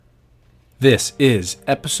This is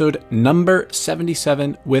episode number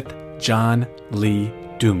 77 with John Lee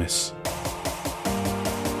Dumas.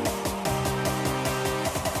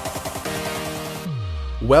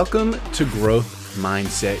 Welcome to Growth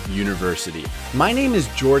Mindset University. My name is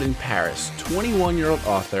Jordan Paris, 21-year-old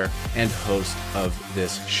author and host of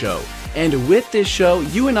this show. And with this show,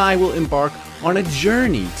 you and I will embark on a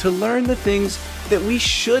journey to learn the things that we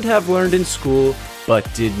should have learned in school but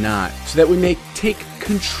did not, so that we may take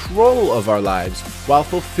control of our lives while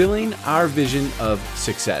fulfilling our vision of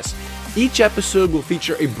success. Each episode will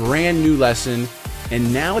feature a brand new lesson,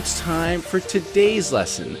 and now it's time for today's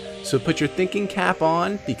lesson. So put your thinking cap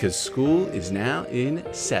on because school is now in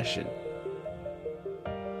session.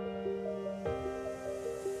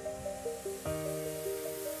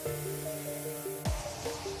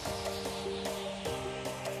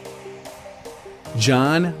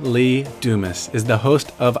 John Lee Dumas is the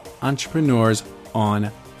host of Entrepreneurs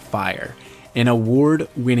on Fire, an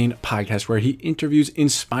award-winning podcast where he interviews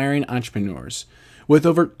inspiring entrepreneurs. With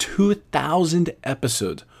over 2,000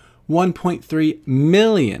 episodes, 1.3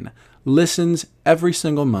 million listens every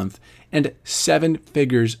single month, and 7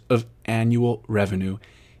 figures of annual revenue,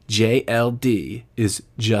 JLD is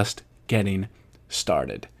just getting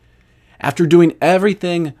started. After doing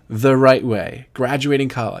everything the right way, graduating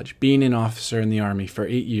college, being an officer in the Army for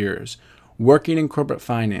 8 years, working in corporate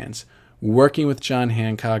finance, working with John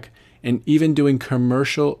Hancock, and even doing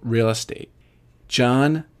commercial real estate,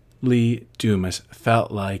 John Lee Dumas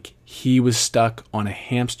felt like he was stuck on a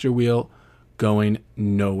hamster wheel going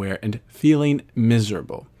nowhere and feeling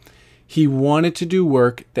miserable. He wanted to do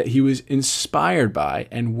work that he was inspired by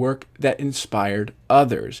and work that inspired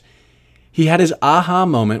others. He had his aha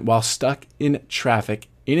moment while stuck in traffic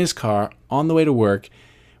in his car on the way to work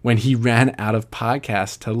when he ran out of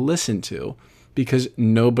podcasts to listen to because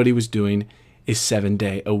nobody was doing a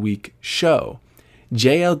 7-day-a-week show.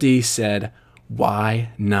 JLD said,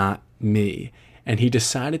 "Why not me?" And he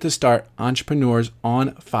decided to start Entrepreneurs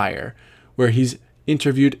on Fire, where he's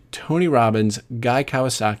interviewed Tony Robbins, Guy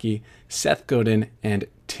Kawasaki, Seth Godin, and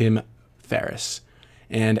Tim Ferriss.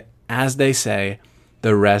 And as they say,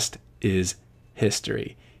 the rest is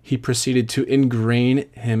history. He proceeded to ingrain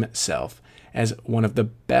himself as one of the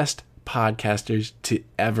best podcasters to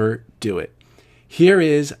ever do it. Here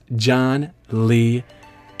is John Lee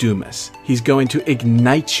Dumas. He's going to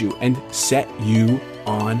ignite you and set you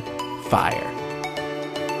on fire.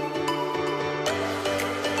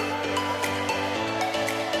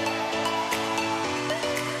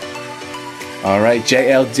 All right,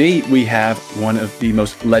 JLD, we have one of the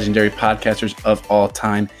most legendary podcasters of all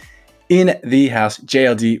time in the house.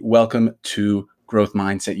 JLD, welcome to Growth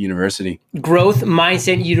Mindset University. Growth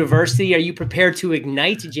Mindset University. Are you prepared to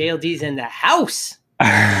ignite? JLD's in the house.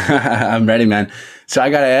 I'm ready, man. So I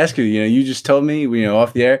got to ask you, you just told me,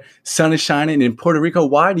 off the air, sun is shining in Puerto Rico.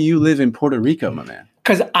 Why do you live in Puerto Rico, my man?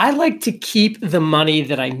 Because I like to keep the money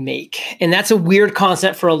that I make. And that's a weird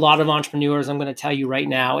concept for a lot of entrepreneurs. I'm going to tell you right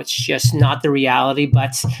now, it's just not the reality.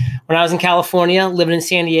 But when I was in California, living in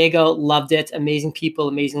San Diego, loved it. Amazing people,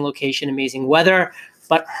 amazing location, amazing weather,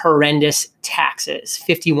 but horrendous taxes,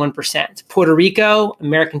 51%. Puerto Rico,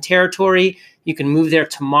 American territory, you can move there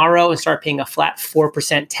tomorrow and start paying a flat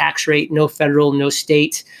 4% tax rate, no federal, no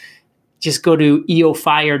state. Just go to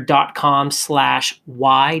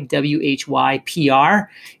eofire.com/YWHYPR,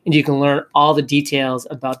 and you can learn all the details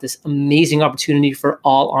about this amazing opportunity for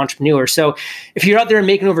all entrepreneurs. So if you're out there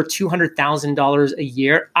making over $200,000 a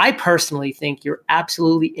year, I personally think you're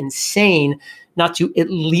absolutely insane not to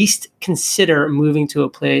at least consider moving to a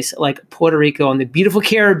place like Puerto Rico on the beautiful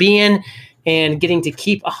Caribbean and getting to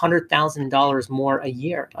keep $100,000 more a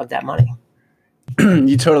year of that money.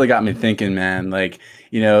 You totally got me thinking, man.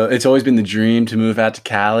 It's always been the dream to move out to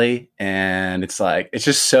Cali, and it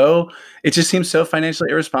just seems so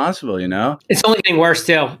financially irresponsible, It's only getting worse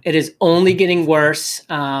too. It is only getting worse.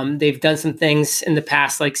 They've done some things in the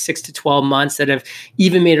past, 6 to 12 months that have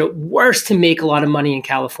even made it worse to make a lot of money in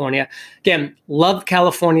California. Again, love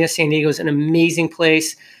California. San Diego is an amazing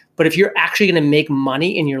place, but if you're actually going to make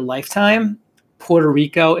money in your lifetime, Puerto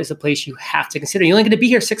Rico is a place you have to consider. You're only going to be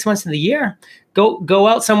here 6 months of the year. Go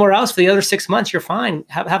out somewhere else for the other 6 months. You're fine.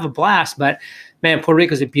 Have a blast. But man, Puerto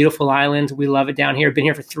Rico is a beautiful island. We love it down here. Been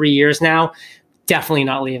here for 3 years now. Definitely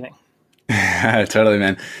not leaving. Totally,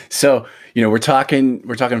 man. So, we're talking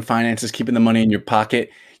finances, keeping the money in your pocket.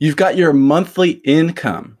 You've got your monthly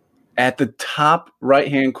income at the top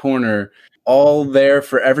right-hand corner, all there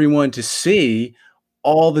for everyone to see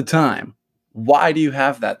all the time. Why do you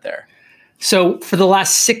have that there? So for the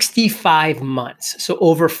last 65 months, so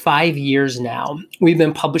over 5 years now, we've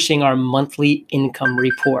been publishing our monthly income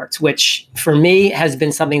reports, which for me has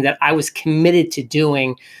been something that I was committed to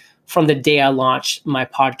doing from the day I launched my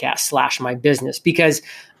podcast / my business. Because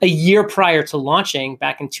a year prior to launching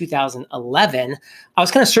back in 2011, I was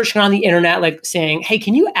kind of searching on the internet, like saying, hey,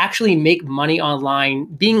 can you actually make money online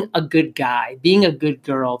being a good guy, being a good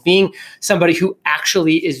girl, being somebody who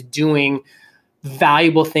actually is doing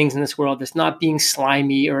valuable things in this world that's not being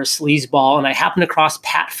slimy or a sleazeball. And I happened across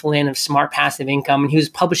Pat Flynn of Smart Passive Income, and he was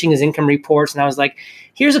publishing his income reports. And I was like,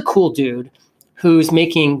 here's a cool dude who's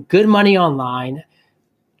making good money online,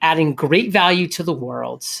 adding great value to the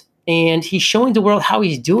world. And he's showing the world how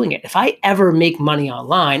he's doing it. If I ever make money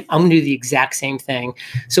online, I'm going to do the exact same thing.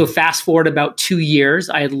 So fast forward about 2 years,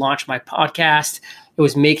 I had launched my podcast. It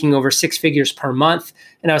was making over 6 figures per month.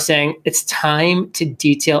 And I was saying, it's time to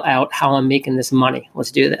detail out how I'm making this money.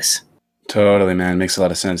 Let's do this. Totally, man. Makes a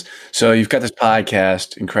lot of sense. So you've got this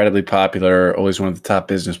podcast, incredibly popular, always one of the top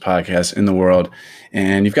business podcasts in the world,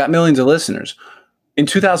 and you've got millions of listeners. In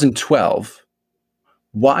 2012,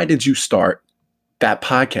 why did you start that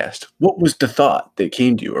podcast? What was the thought that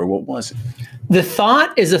came to you, or what was it? The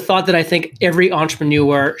thought is a thought that I think every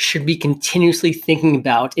entrepreneur should be continuously thinking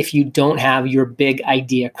about if you don't have your big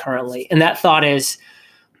idea currently. And that thought is,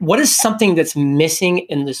 what is something that's missing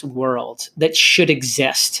in this world that should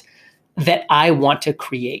exist that I want to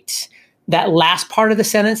create? That last part of the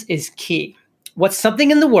sentence is key. What's something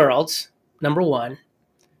in the world, number one,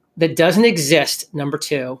 that doesn't exist, number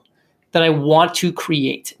two, that I want to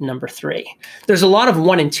create, number three. There's a lot of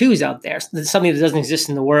 1 and 2s out there. So something that doesn't exist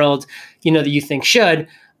in the world, that you think should,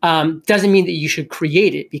 doesn't mean that you should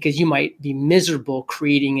create it, because you might be miserable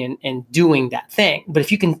creating and doing that thing. But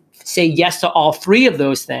if you can say yes to all 3 of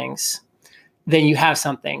those things, then you have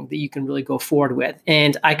something that you can really go forward with.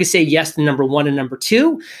 And I could say yes to number 1 and number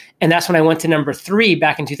 2. And that's when I went to number 3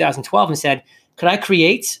 back in 2012 and said, could I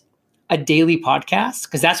create a daily podcast?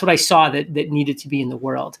 Because that's what I saw that needed to be in the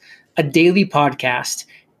world. A daily podcast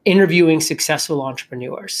interviewing successful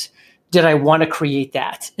entrepreneurs. Did I want to create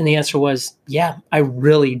that? And the answer was, yeah, I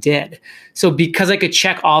really did. So because I could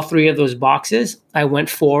check all 3 of those boxes, I went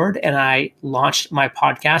forward and I launched my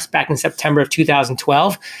podcast back in September of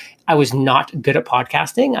 2012. I was not good at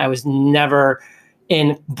podcasting. I was never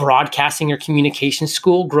in broadcasting or communication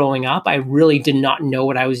school growing up. I really did not know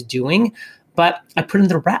what I was doing, but I put in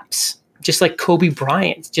the reps. Just like Kobe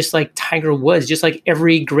Bryant, just like Tiger Woods, just like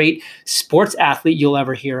every great sports athlete you'll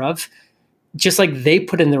ever hear of, just like they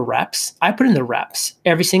put in the reps, I put in the reps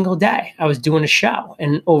every single day. I was doing a show,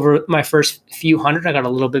 and over my first few hundred, I got a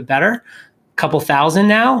little bit better, a couple thousand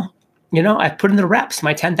now. I put in the reps,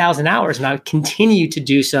 my 10,000 hours, and I would continue to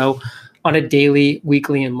do so on a daily,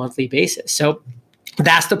 weekly, and monthly basis. So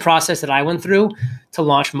that's the process that I went through to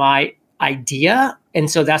launch my idea.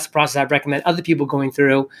 And so that's the process I recommend other people going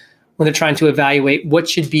through when they're trying to evaluate what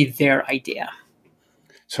should be their idea.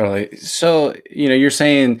 Totally. So, you're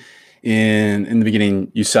saying in the beginning,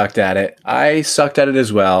 you sucked at it. I sucked at it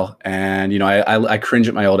as well. And, I cringe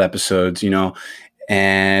at my old episodes,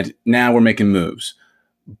 and now we're making moves.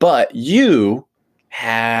 But you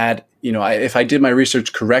had, if I did my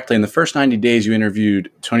research correctly, in the first 90 days, you interviewed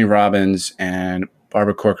Tony Robbins and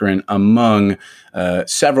Barbara Corcoran, among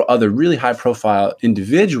several other really high profile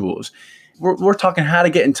individuals. We're talking how to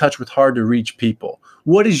get in touch with hard to reach people.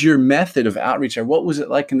 What is your method of outreach, or what was it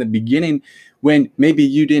like in the beginning when maybe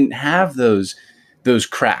you didn't have those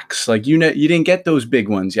cracks? Like, you didn't get those big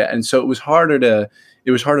ones yet. And so it was harder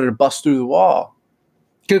to bust through the wall.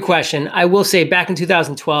 Good question. I will say back in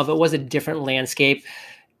 2012, it was a different landscape.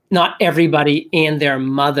 Not everybody and their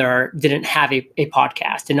mother didn't have a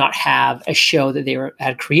podcast, did not have a show that they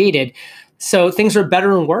had created. So things were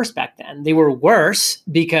better and worse back then. They were worse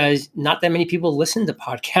because not that many people listened to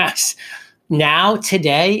podcasts. Now,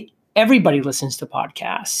 today, everybody listens to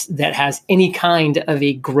podcasts that has any kind of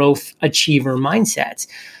a growth achiever mindset.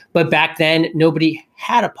 But back then, nobody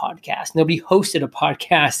had a podcast. Nobody hosted a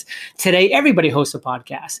podcast. Today, everybody hosts a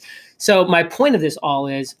podcast. So my point of this all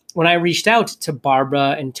is, when I reached out to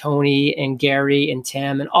Barbara and Tony and Gary and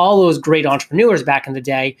Tim and all those great entrepreneurs back in the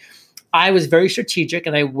day, I was very strategic,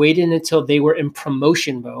 and I waited until they were in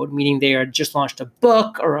promotion mode, meaning they had just launched a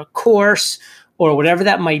book or a course or whatever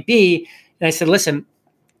that might be. And I said, listen,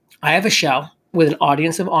 I have a show with an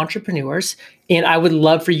audience of entrepreneurs, and I would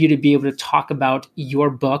love for you to be able to talk about your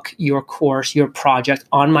book, your course, your project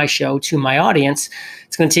on my show to my audience.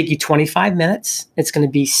 It's going to take you 25 minutes. It's going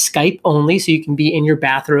to be Skype only, so you can be in your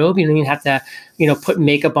bathrobe. You don't even have to, put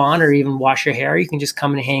makeup on or even wash your hair. You can just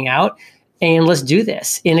come and hang out. and let's do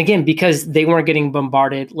this. And again, because they weren't getting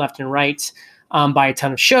bombarded left and right by a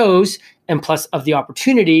ton of shows, and plus of the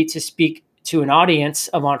opportunity to speak to an audience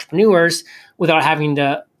of entrepreneurs without having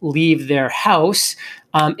to leave their house,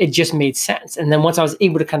 it just made sense. And then once I was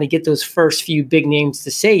able to kind of get those first few big names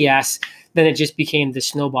to say yes, then it just became the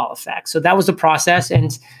snowball effect. So that was the process.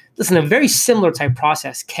 And listen, a very similar type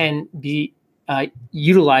process can be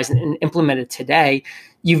utilized and implemented today.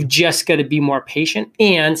 You've just got to be more patient.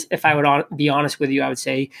 And if I would be honest with you, I would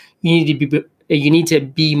say you need to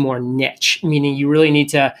be more niche, meaning you really need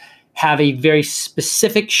to have a very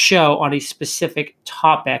specific show on a specific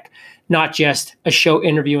topic, not just a show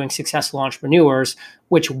interviewing successful entrepreneurs,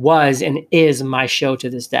 which was and is my show to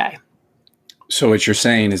this day. So what you're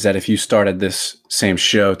saying is that if you started this same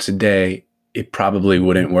show today, it probably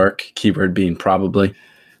wouldn't work, keyword being probably.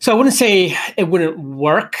 So I wouldn't say it wouldn't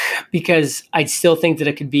work, because I still think that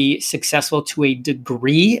it could be successful to a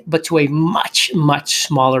degree, but to a much, much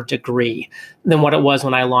smaller degree than what it was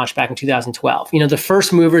when I launched back in 2012. The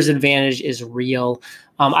first mover's advantage is real.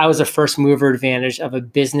 I was a first mover advantage of a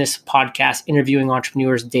business podcast interviewing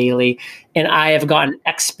entrepreneurs daily, and I have gotten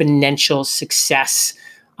exponential success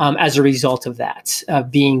as a result of that,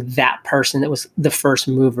 being that person that was the first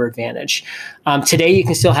mover advantage. Today, you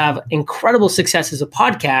can still have incredible success as a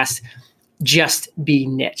podcast, just be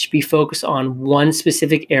niche, be focused on one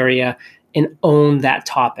specific area and own that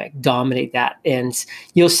topic, dominate that. And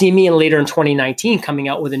you'll see me later in 2019 coming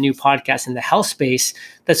out with a new podcast in the health space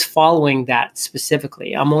that's following that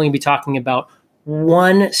specifically. I'm only going to be talking about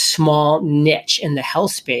one small niche in the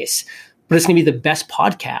health space, but it's going to be the best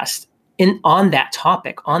podcast on that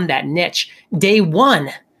topic, on that niche, day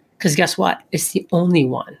one. Because guess what? It's the only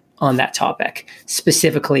one on that topic,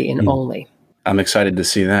 specifically and only. I'm excited to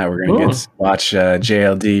see that. We're going to watch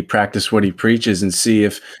JLD practice what he preaches and see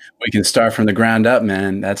if we can start from the ground up,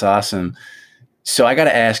 man. That's awesome. So I got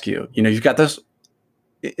to ask you, you've got this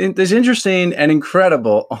interesting and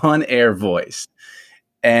incredible on-air voice.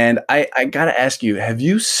 And I got to ask you, have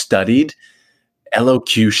you studied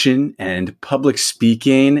elocution and public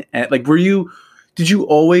speaking? And did you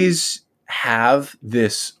always have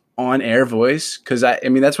this on-air voice? Because I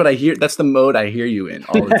mean, that's what I hear. That's the mode I hear you in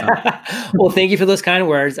all the time. Well, thank you for those kind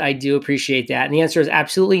words. I do appreciate that. And the answer is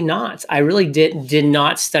absolutely not. I really did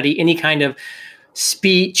not study any kind of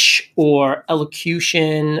speech or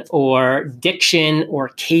elocution or diction or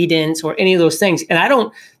cadence or any of those things. And I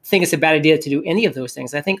don't think it's a bad idea to do any of those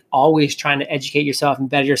things. I think always trying to educate yourself and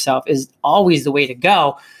better yourself is always the way to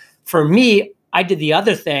go. For me, I did the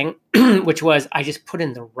other thing, which was I just put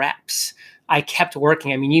in the reps. I kept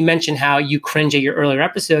working. I mean, you mentioned how you cringe at your earlier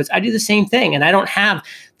episodes. I do the same thing. And I don't have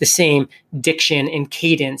the same diction and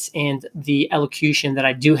cadence and the elocution that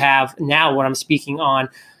I do have now when I'm speaking on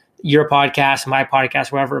your podcast, my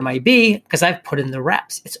podcast, wherever it might be, because I've put in the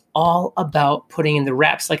reps. It's all about putting in the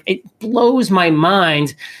reps. Like, it blows my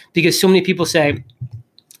mind because so many people say,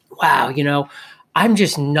 wow, I'm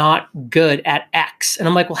just not good at X. And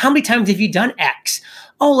I'm like, well, how many times have you done X?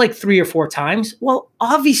 Oh, like 3 or 4 times. Well,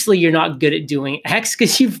 obviously you're not good at doing X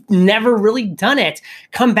because you've never really done it.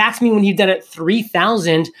 Come back to me when you've done it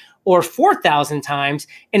 3,000 or 4,000 times.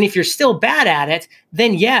 And if you're still bad at it,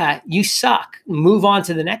 then yeah, you suck. Move on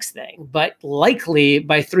to the next thing. But likely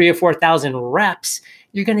by 3,000 or 4,000 reps,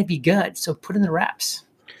 you're going to be good. So put in the reps.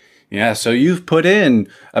 Yeah. So you've put in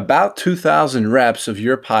about 2,000 reps of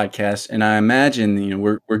your podcast. And I imagine,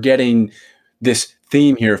 we're getting this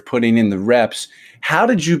theme here of putting in the reps. How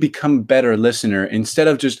did you become a better listener instead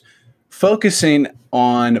of just focusing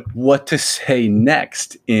on what to say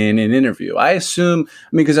next in an interview? I assume,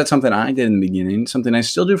 because that's something I did in the beginning, something I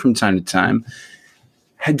still do from time to time.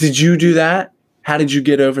 Did you do that? How did you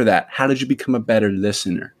get over that? How did you become a better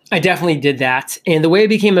listener? I definitely did that. And the way I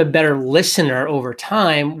became a better listener over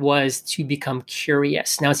time was to become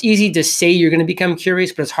curious. Now, it's easy to say you're going to become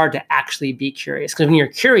curious, but it's hard to actually be curious. Because when you're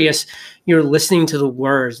curious, you're listening to the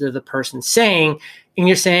words that the person's saying, and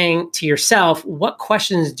you're saying to yourself, what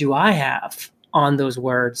questions do I have on those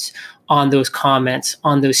words, on those comments,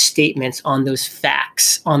 on those statements, on those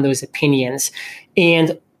facts, on those opinions?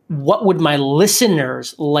 And what would my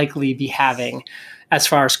listeners likely be having as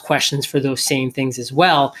far as questions for those same things as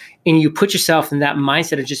well? And you put yourself in that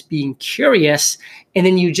mindset of just being curious, and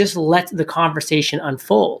then you just let the conversation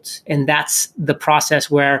unfold. And that's the process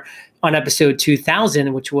where on episode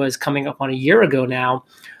 2000, which was coming up on a year ago now,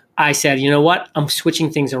 I said, you know what? I'm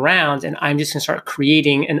switching things around, and I'm just going to start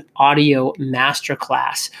creating an audio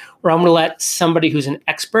masterclass where I'm going to let somebody who's an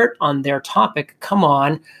expert on their topic come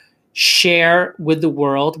on, share with the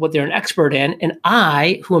world what they're an expert in. And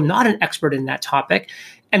I, who am not an expert in that topic,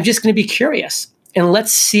 am just going to be curious. and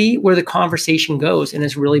let's see where the conversation goes. And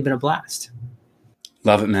it's really been a blast.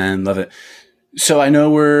 Love it, man. Love it. So I know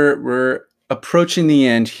we're approaching the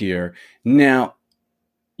end here. Now,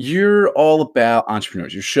 you're all about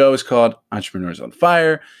entrepreneurs. Your show is called Entrepreneurs on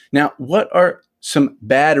Fire. Now, what are some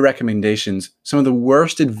bad recommendations, some of the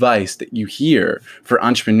worst advice that you hear for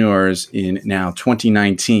entrepreneurs in now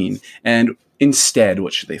 2019? And instead,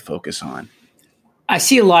 what should they focus on? I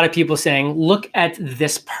see a lot of people saying, look at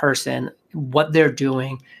this person, what they're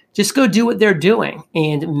doing. Just go do what they're doing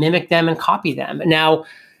and mimic them and copy them. Now,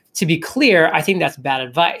 to be clear, I think that's bad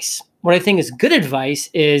advice. What I think is good advice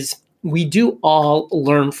is we do all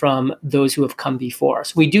learn from those who have come before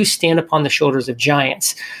us. We do stand upon the shoulders of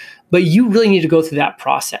giants, but you really need to go through that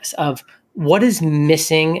process of what is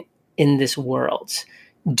missing in this world.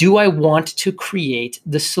 Do I want to create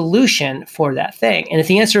the solution for that thing? And if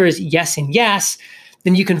the answer is yes and yes,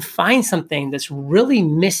 then you can find something that's really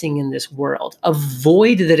missing in this world, a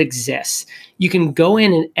void that exists. You can go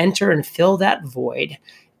in and enter and fill that void,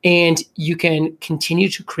 and you can continue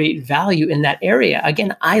to create value in that area.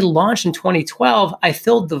 Again, I launched in 2012. I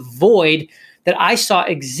filled the void that I saw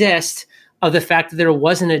exist of the fact that there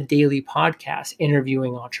wasn't a daily podcast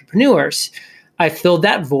interviewing entrepreneurs. I filled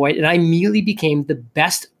that void, and I immediately became the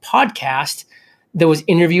best podcast that was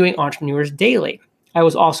interviewing entrepreneurs daily. I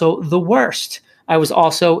was also the worst. I was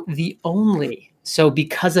also the only. So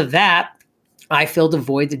because of that, I filled a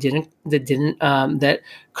void that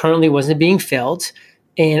currently wasn't being filled,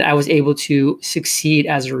 and I was able to succeed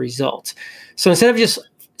as a result. So instead of just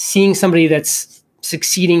seeing somebody that's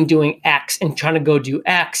succeeding doing X and trying to go do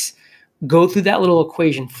X, go through that little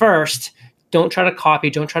equation first. Don't try to copy.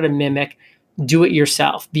 Don't try to mimic. Do it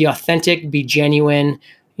yourself. Be authentic. Be genuine.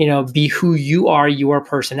 Be who you are, your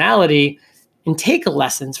personality, and take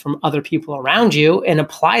lessons from other people around you and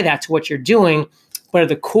apply that to what you're doing. But at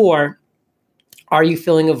the core, are you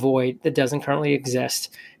filling a void that doesn't currently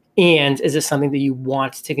exist? And is it something that you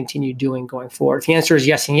want to continue doing going forward? If the answer is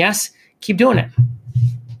yes and yes, keep doing it.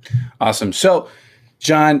 Awesome. So,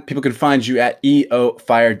 John, people can find you at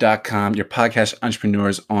eofire.com, your podcast,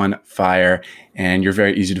 Entrepreneurs on Fire, and you're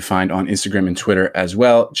very easy to find on Instagram and Twitter as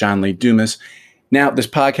well, John Lee Dumas. Now, this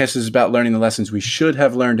podcast is about learning the lessons we should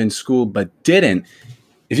have learned in school but didn't.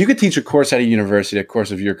 If you could teach a course at a university, a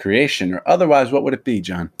course of your creation, or otherwise, what would it be,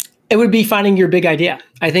 John? It would be finding your big idea.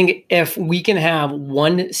 I think if we can have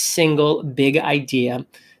one single big idea,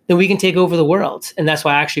 then we can take over the world. And that's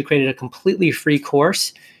why I actually created a completely free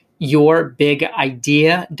course,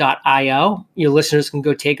 yourbigidea.io. Your listeners can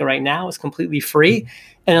go take it right now. It's completely free.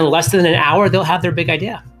 And in less than an hour, they'll have their big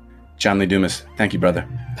idea. John Lee Dumas, thank you, brother.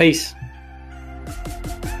 Peace.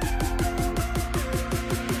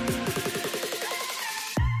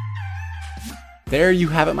 There you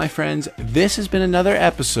have it, my friends. This has been another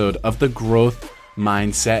episode of the Growth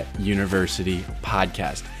Mindset University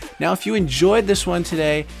podcast. Now, if you enjoyed this one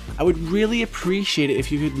today, I would really appreciate it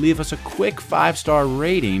if you could leave us a quick 5-star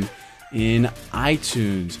rating in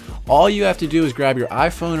iTunes. All you have to do is grab your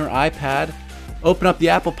iPhone or iPad, open up the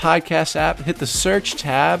Apple Podcasts app, hit the search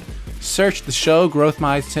tab, search the show, Growth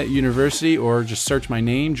Mindset University, or just search my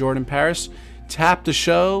name, Jordan Paris. Tap the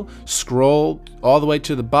show, scroll all the way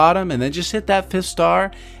to the bottom, and then just hit that 5th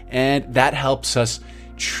star. And that helps us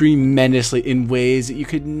tremendously in ways that you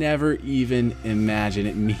could never even imagine.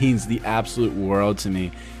 It means the absolute world to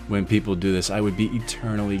me when people do this. I would be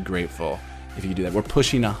eternally grateful if you do that. We're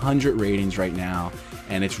pushing 100 ratings right now,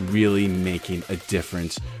 and it's really making a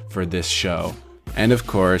difference for this show. And of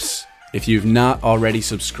course, if you've not already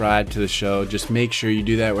subscribed to the show, just make sure you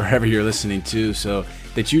do that wherever you're listening to so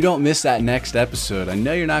that you don't miss that next episode. I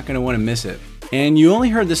know you're not going to want to miss it. And you only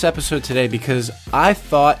heard this episode today because I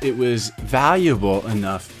thought it was valuable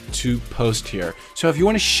enough to post here. So if you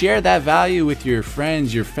want to share that value with your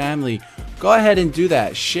friends, your family, go ahead and do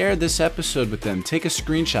that. Share this episode with them. Take a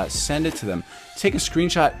screenshot, send it to them. Take a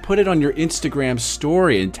screenshot, put it on your Instagram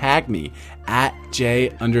story and tag me at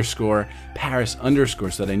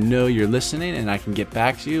J_Paris_ so that I know you're listening and I can get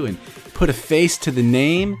back to you and put a face to the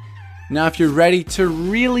name. Now, if you're ready to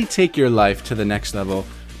really take your life to the next level,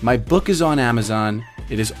 my book is on Amazon.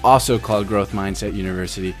 It is also called Growth Mindset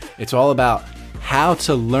University. It's all about how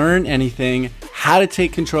to learn anything, how to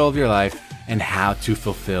take control of your life, and how to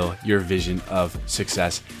fulfill your vision of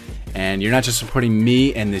success. And you're not just supporting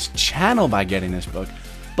me and this channel by getting this book,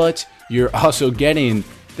 but you're also getting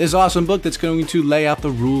this awesome book that's going to lay out the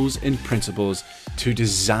rules and principles to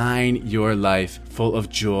design your life full of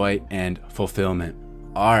joy and fulfillment.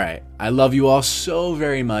 All right, I love you all so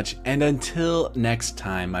very much. And until next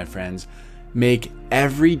time, my friends, make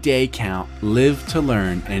every day count, live to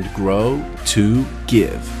learn, and grow to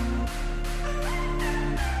give.